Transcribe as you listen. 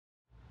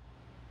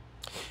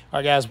All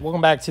right, guys,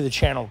 welcome back to the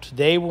channel.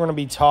 Today we're going to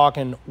be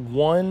talking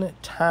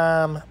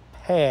one-time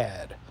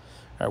pad.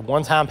 All right,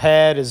 one-time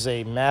pad is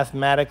a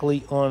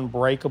mathematically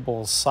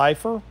unbreakable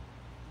cipher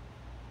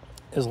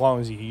as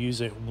long as you use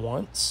it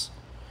once.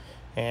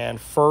 And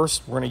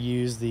first, we're going to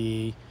use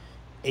the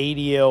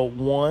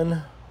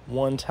ADL1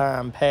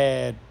 one-time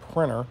pad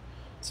printer.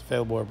 It's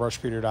available at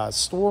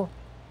brushbeater.store.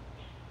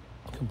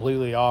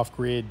 Completely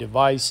off-grid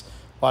device.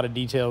 A lot of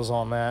details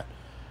on that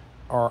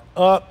are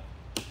up.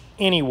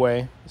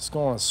 Anyway, let's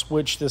go and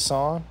switch this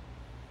on.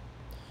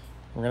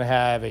 We're going to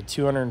have a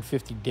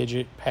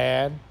 250-digit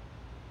pad.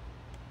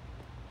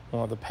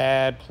 We'll have the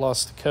pad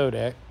plus the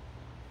codec.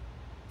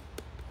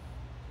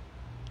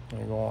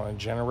 We're going to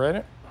generate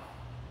it.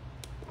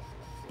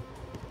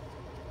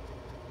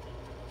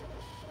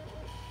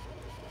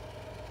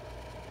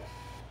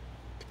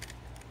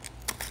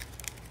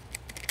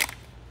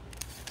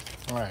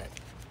 All right,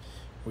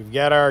 we've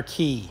got our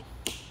key.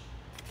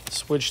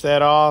 Switch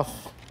that off.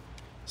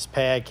 This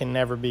pad can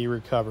never be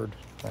recovered.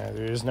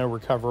 There is no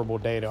recoverable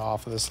data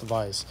off of this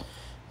device.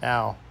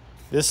 Now,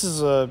 this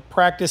is a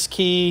practice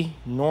key.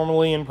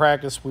 Normally in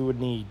practice we would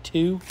need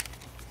 2,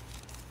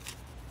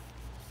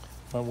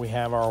 but we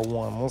have our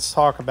 1. Let's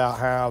talk about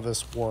how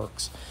this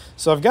works.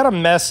 So I've got a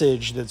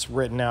message that's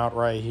written out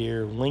right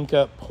here, link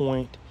up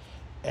point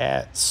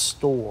at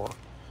store.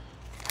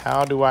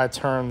 How do I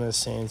turn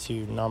this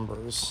into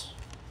numbers?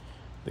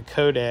 The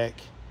codec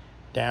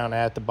down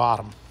at the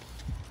bottom.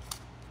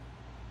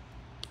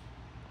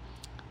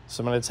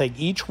 So I'm going to take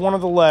each one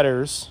of the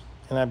letters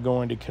and I'm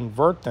going to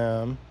convert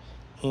them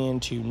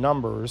into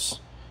numbers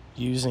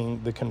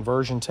using the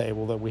conversion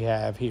table that we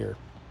have here.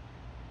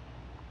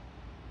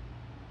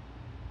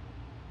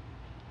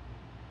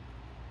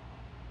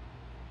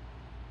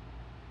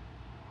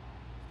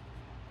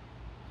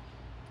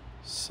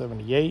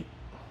 $78.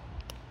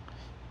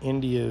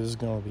 India is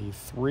going to be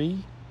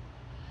 3.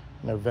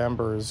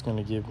 November is going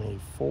to give me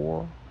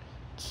 4.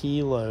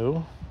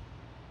 Kilo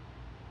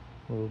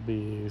will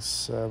be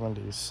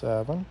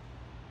 77.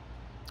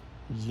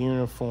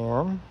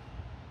 Uniform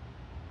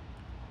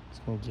is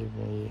going to give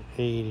me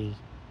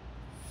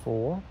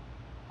 84.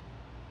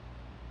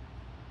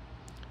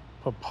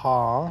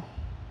 Papa,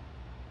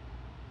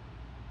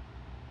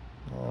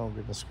 oh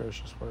goodness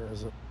gracious, where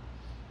is it?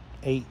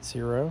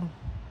 80.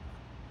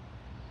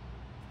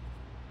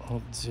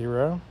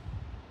 80.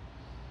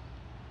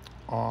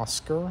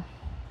 Oscar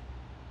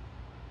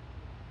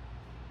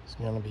is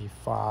going to be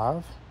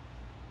 5.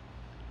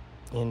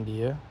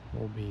 India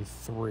will be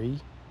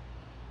 3.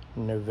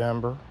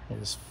 November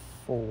is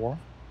 4.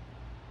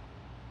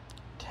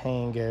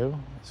 Tango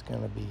is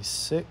going to be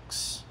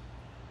 6.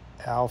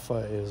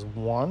 Alpha is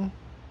 1.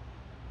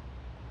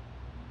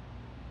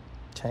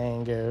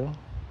 Tango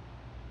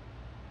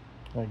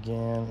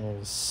again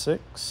is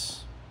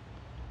 6.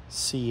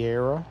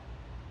 Sierra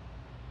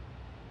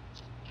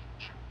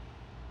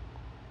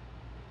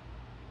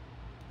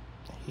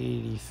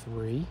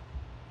 $83.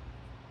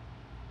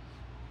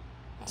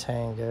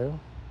 Tango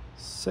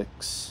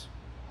 6.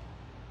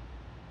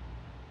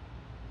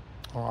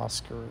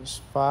 Oscar is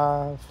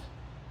 5.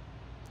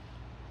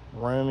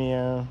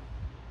 Romeo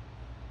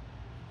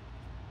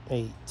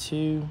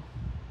 82.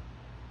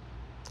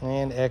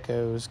 And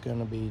Echo is going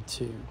to be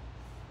 2.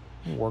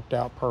 Worked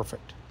out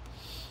perfect.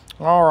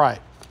 All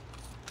right.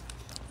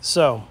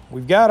 So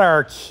we've got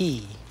our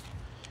key.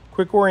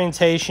 Quick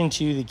orientation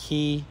to the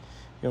key.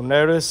 You'll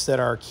notice that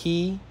our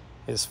key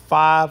is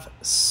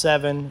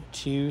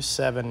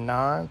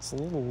 57279. It's a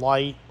little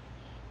light,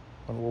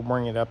 and we'll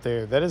bring it up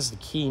there. That is the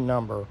key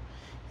number.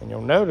 And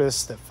you'll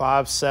notice that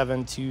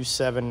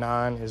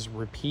 57279 is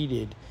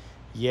repeated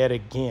yet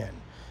again.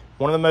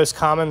 One of the most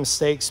common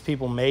mistakes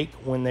people make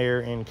when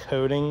they're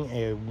encoding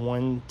a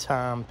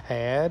one-time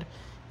pad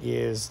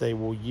is they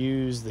will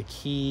use the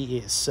key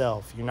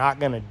itself. You're not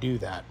going to do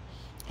that.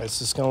 It's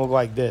just going to look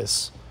like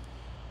this.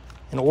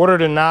 In order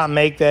to not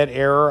make that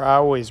error, I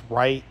always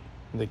write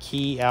the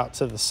key out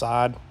to the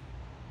side.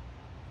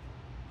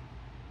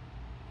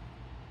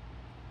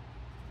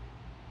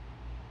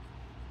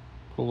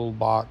 Put a little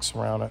box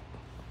around it.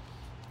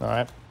 All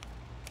right.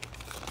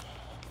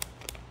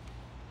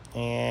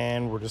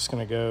 And we're just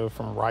going to go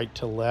from right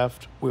to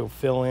left. We'll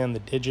fill in the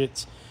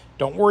digits.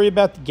 Don't worry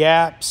about the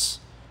gaps.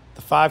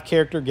 The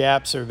 5-character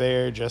gaps are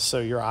there just so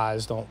your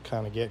eyes don't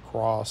kind of get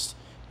crossed.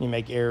 You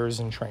make errors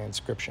in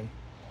transcription.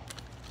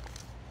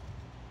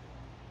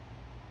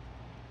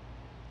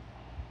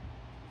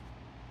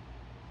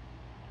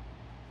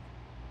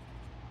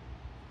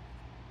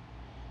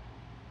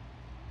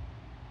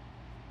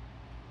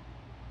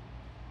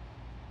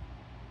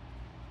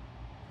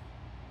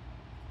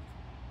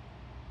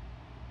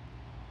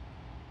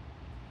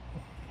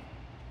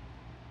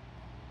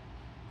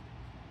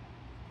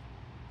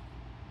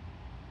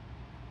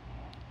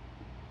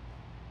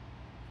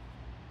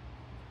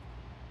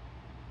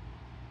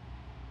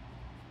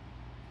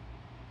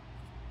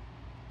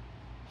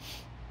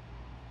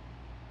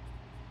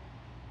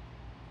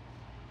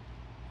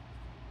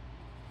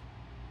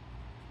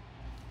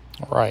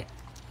 All right,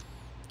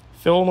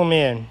 fill them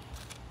in.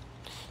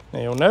 Now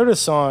you'll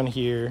notice on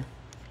here,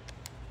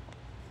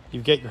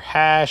 you've got your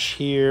hash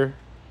here.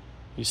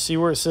 You see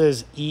where it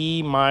says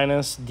E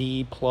minus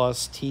D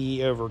plus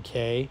T over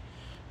K.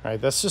 All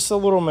right, that's just a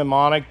little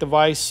mnemonic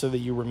device so that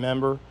you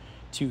remember.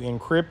 To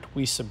encrypt,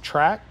 we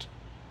subtract.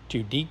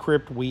 To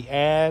decrypt, we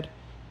add.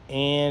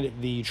 And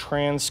the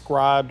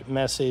transcribed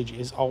message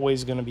is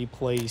always going to be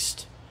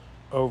placed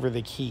over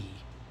the key.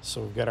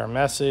 So we've got our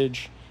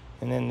message,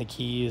 and then the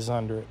key is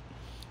under it.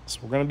 So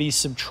we're going to be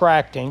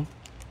subtracting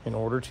in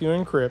order to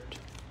encrypt.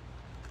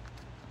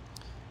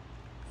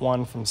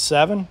 1 from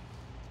 7.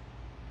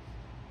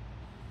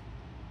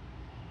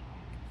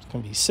 It's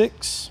going to be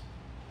 6.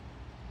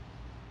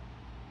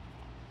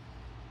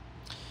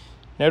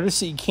 Notice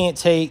that you can't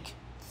take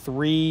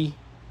 3,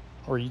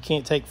 or you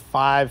can't take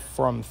 5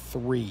 from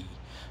 3.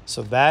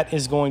 So that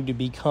is going to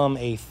become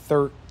a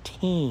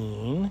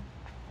 13.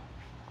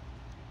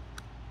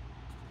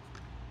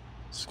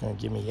 It's going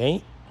to give me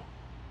 8.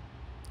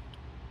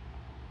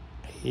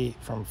 8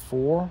 from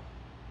 4.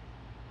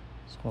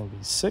 It's going to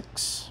be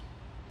 6.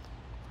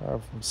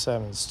 5 from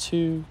 7 is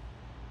 2.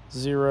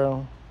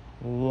 0,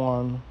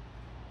 1,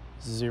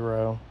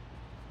 0.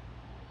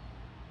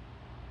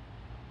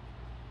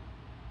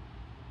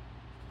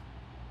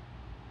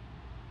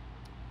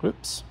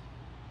 Whoops.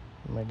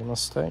 I made a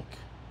mistake.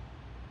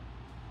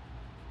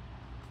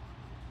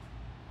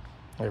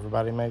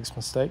 Everybody makes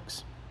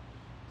mistakes.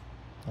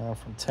 Now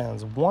from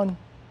 10s, 1,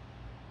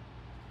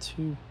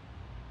 2,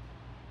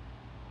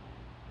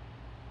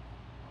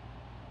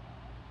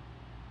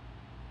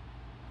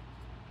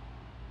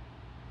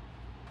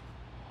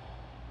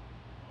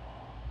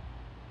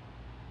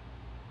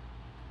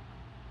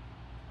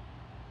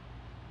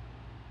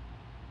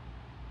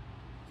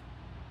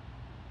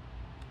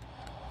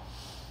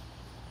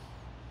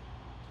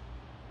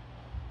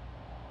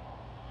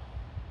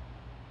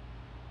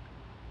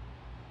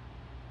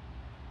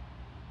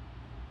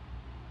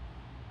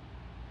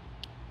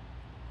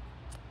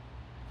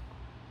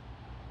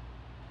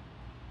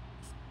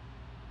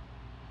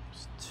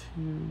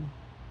 2,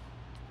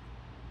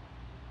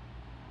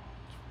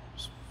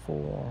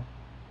 4.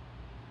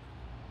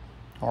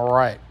 All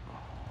right.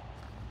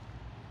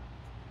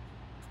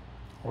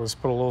 We'll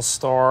just put a little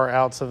star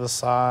out to the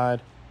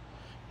side.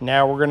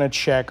 Now we're going to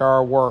check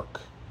our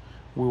work.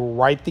 We will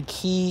write the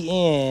key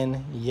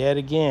in yet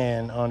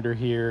again under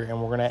here,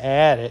 and we're going to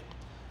add it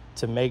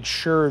to make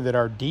sure that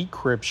our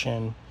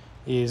decryption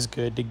is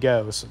good to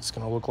go. So it's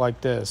going to look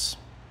like this.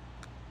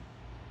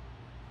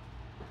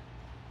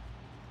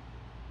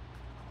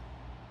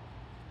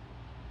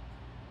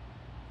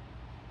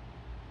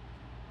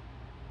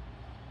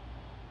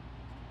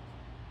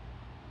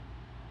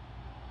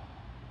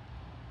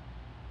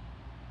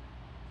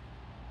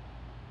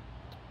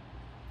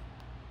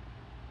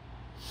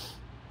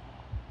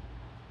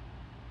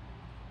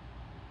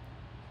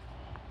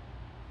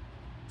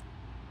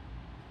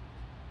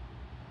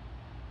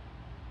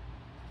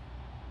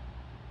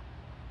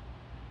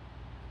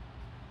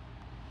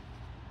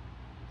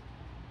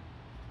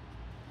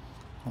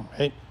 All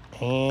right,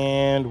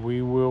 and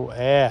we will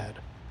add.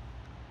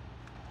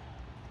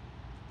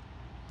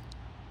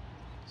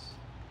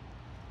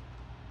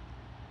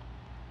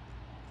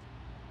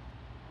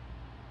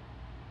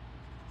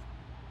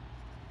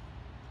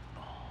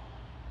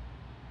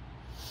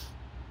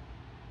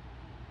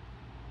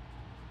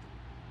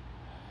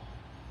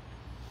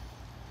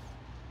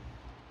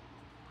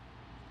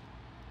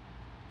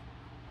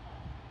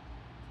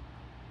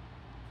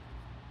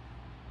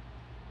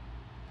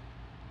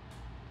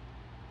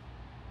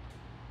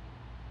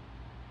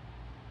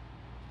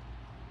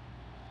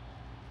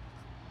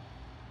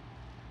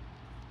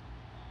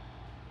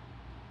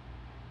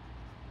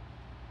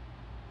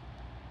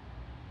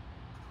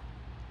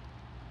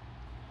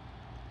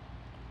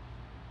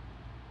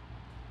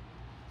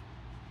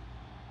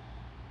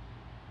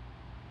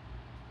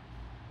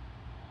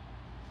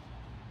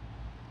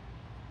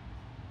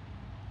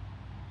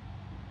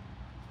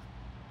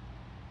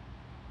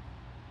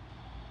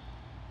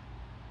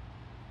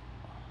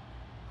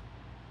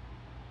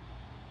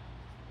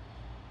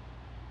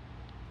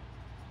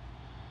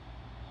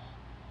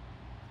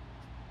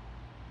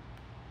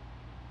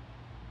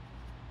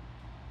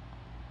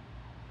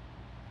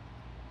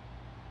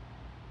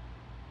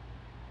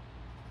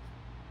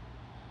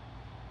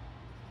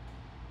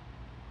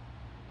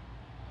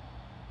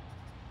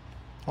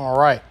 All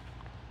right,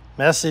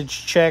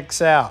 message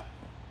checks out.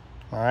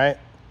 All right,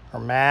 our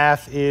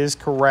math is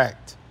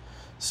correct.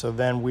 So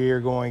then we are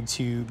going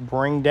to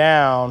bring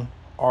down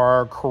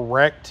our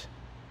correct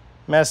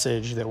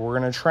message that we're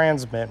going to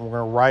transmit. We're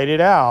going to write it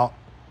out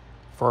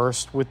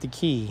first with the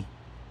key.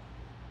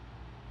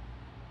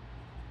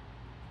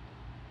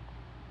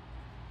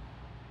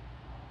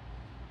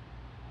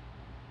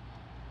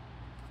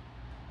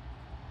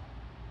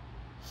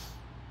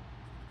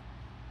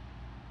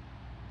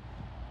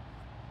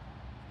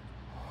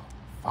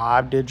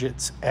 Five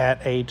digits at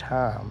a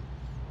time.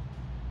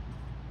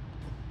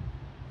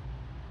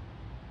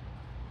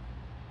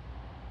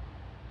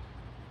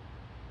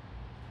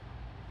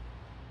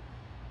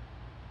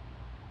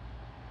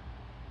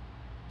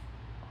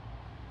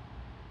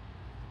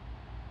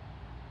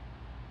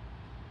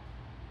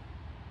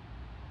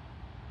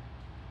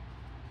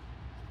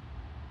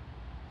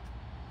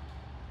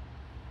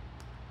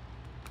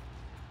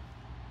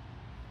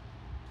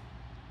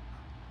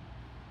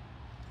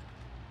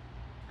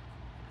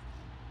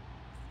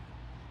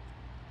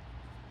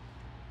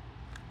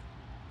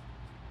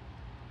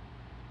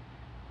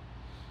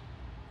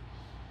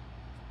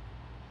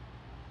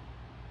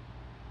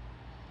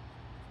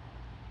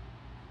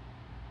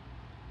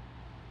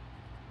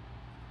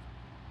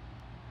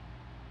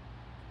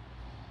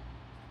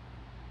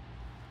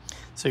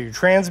 So your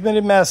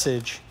transmitted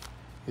message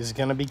is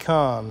going to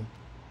become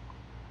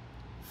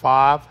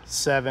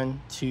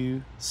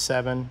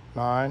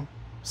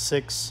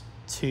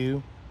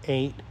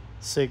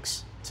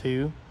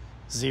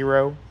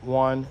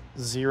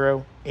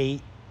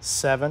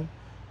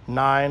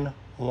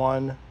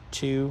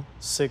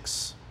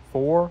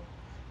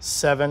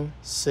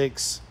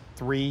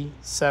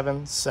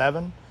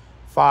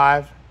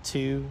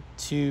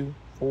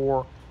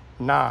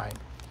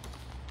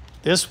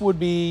This would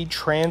be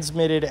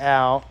transmitted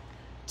out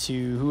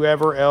to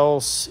whoever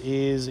else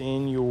is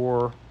in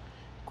your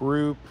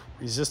group,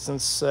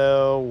 resistance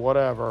cell,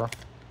 whatever.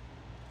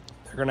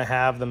 They're going to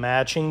have the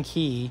matching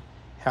key.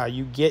 How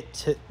you get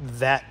to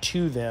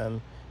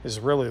them is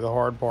really the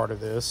hard part of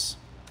this.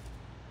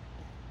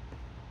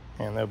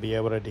 And they'll be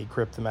able to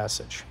decrypt the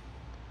message.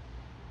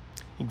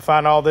 You can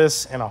find all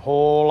this and a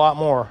whole lot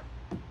more.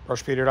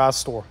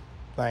 brushbeater.store.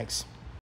 Thanks.